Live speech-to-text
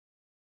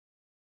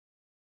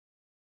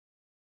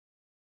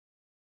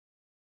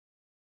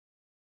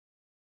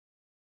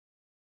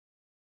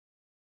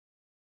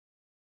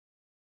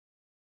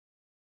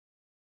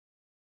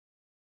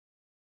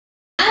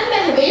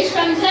English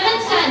from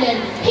 7th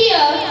standard,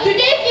 here to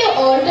take you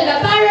all to the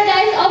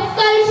paradise of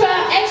culture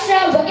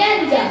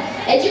extravaganza.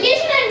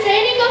 Education and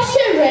training of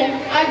children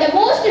are the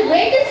most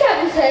greatest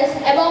services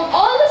among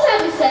all the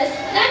services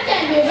that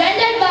can be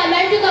rendered by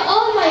man to the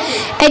Almighty.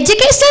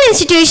 Educational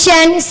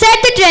institutions set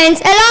the trends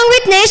along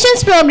with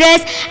nation's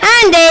progress,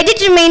 and they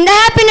determine the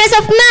happiness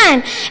of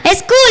man. A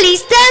school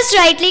is thus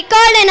rightly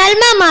called an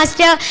alma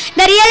mater.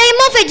 The real aim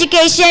of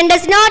education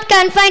does not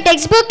confine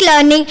textbook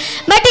learning,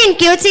 but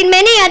includes in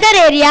many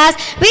other areas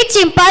which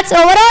imparts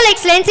overall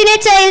excellence in a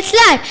child's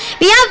life.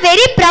 We are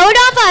very proud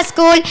of our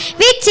school,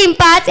 which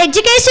imparts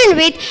education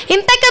with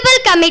impeccable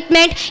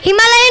commitment,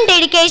 Himalayan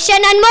dedication,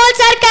 and molds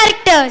our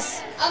characters.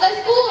 Our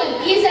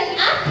school is an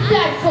apt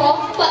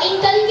platform for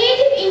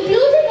inculcating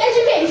inclusive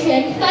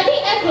education cutting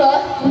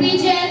across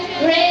region,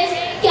 race,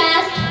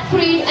 caste,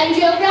 creed, and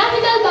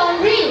geographical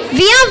boundaries.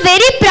 We are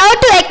very proud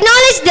to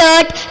acknowledge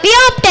that we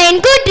obtain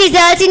good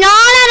results in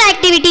all our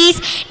activities.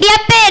 Dear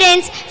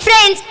parents,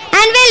 friends,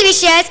 and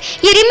well-wishers,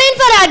 you remain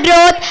for our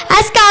growth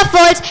as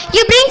scaffolds.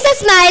 You bring a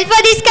smile for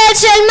this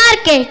cultural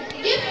market.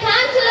 Give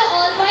thanks to the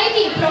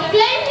Almighty,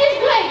 proclaim His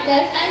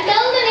greatness, and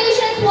tell the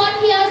nations what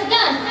He has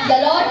done.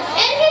 The Lord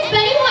and His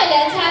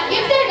benevolence have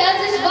gifted us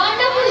this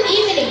wonderful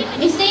evening.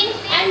 We sing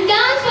and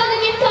dance for the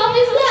gift of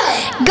His love.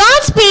 God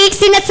speaks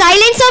in the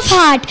silence of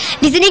heart.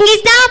 Listening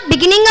is the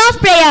beginning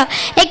of prayer.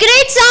 A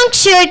great song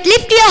should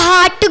lift your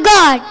heart to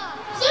God.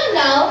 So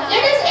now,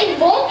 let us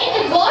invoke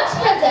into God's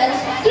presence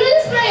through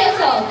this prayer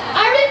song.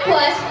 I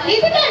request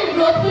Deepika and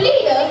group to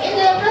lead us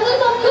into the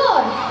presence of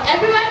God.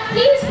 Everyone,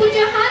 please put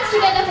your hands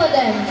together for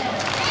them.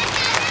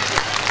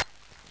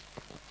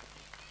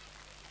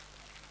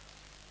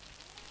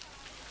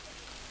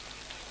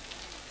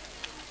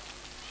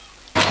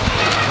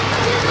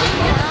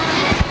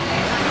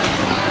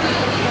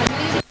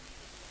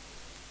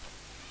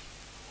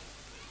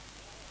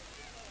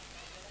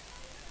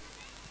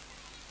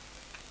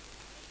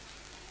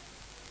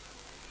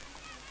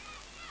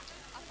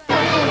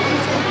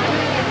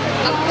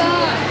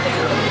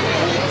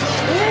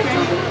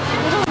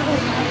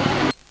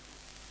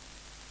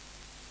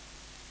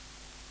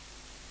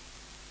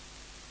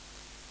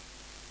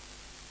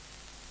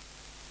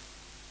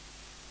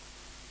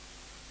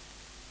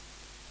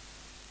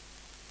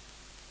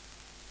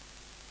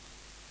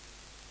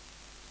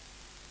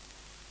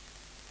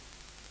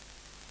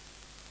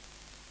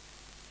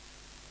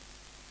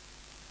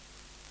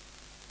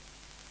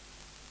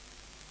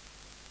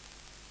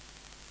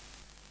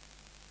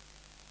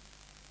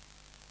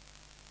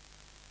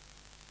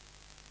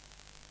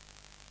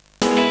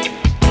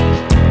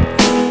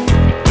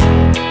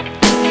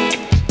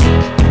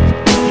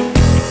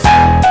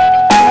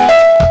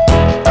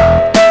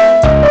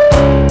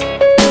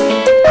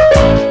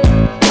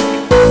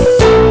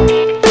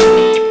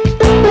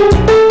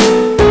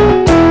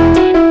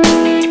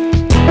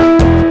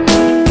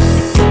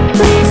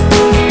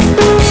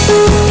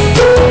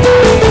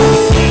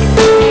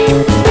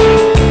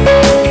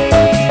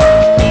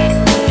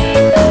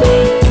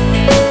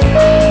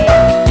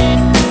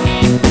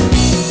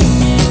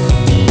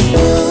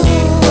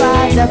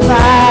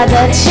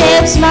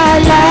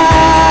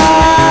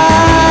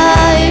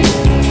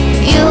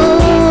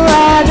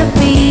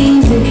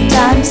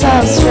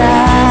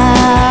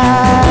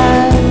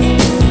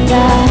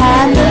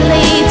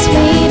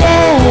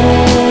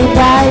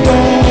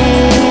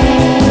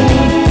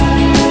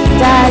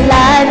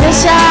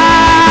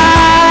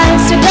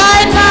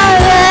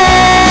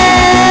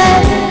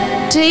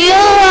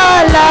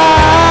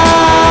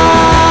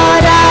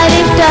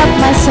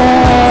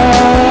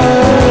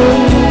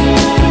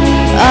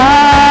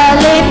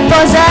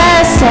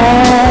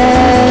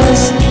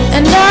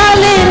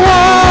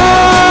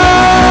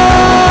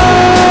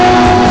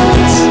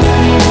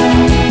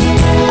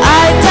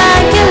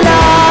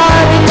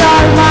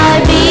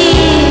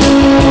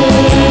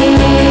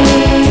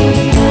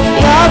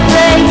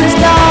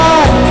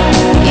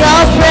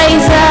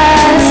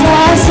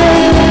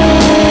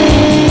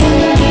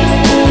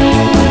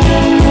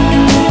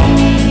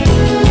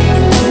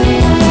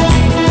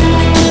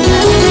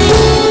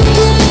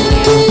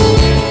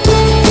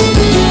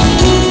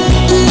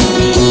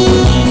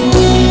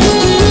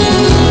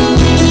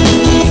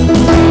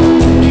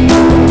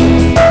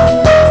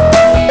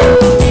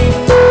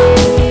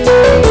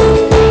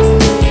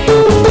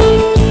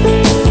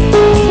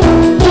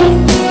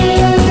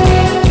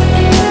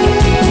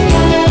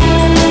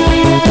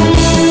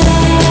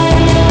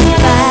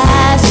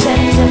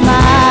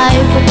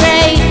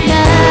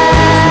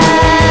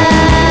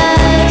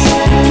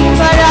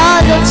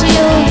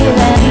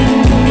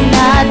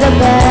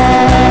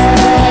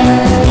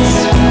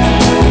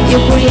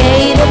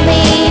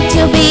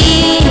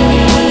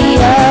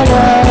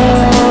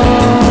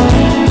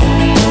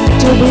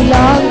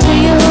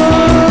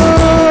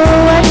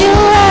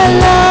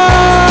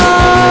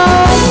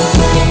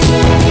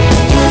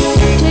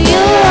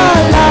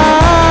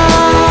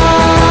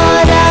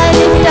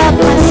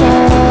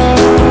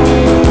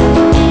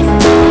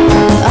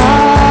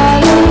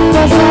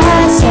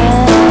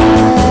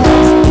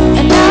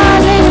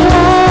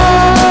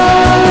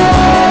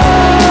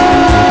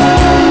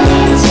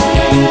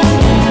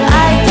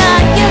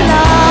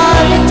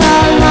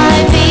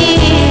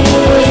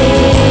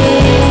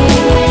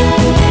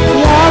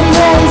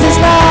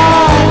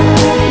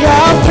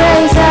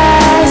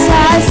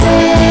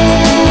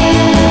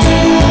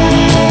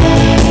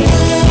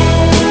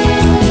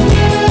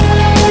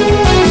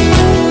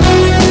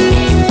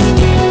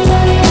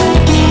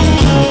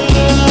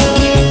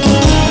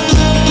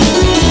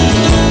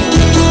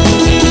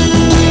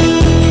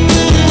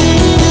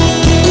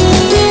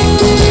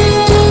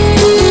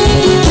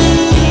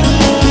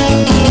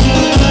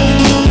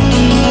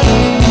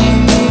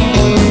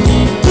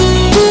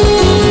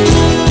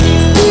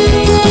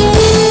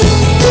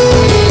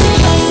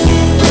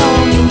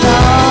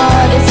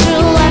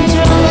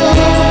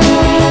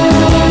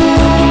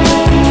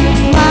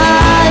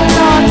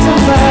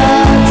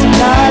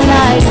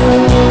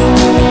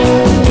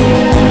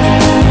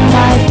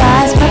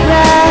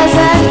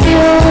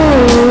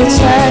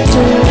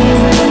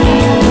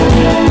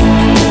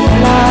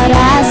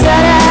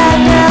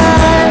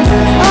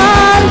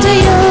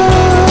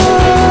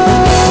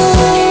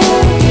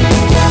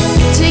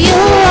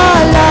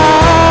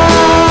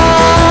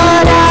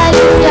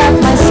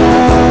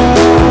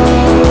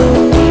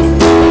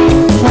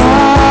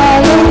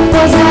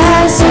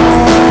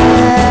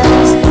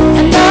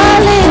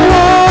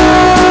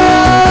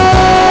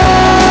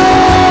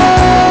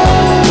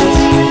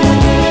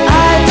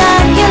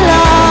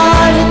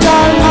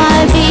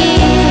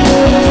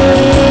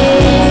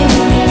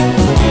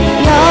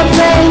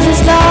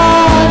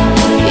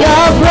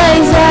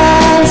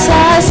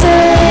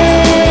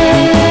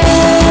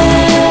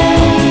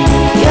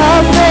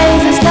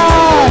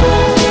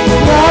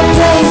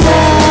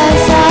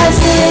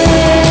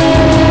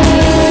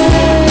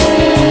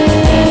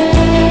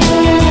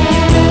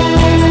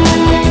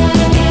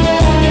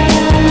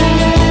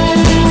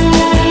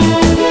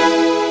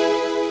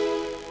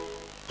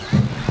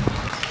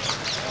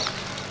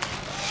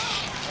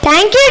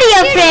 Thank you,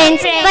 dear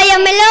friends, for your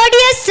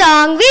melodious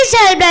song which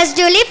helped us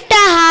to lift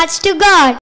our hearts to God.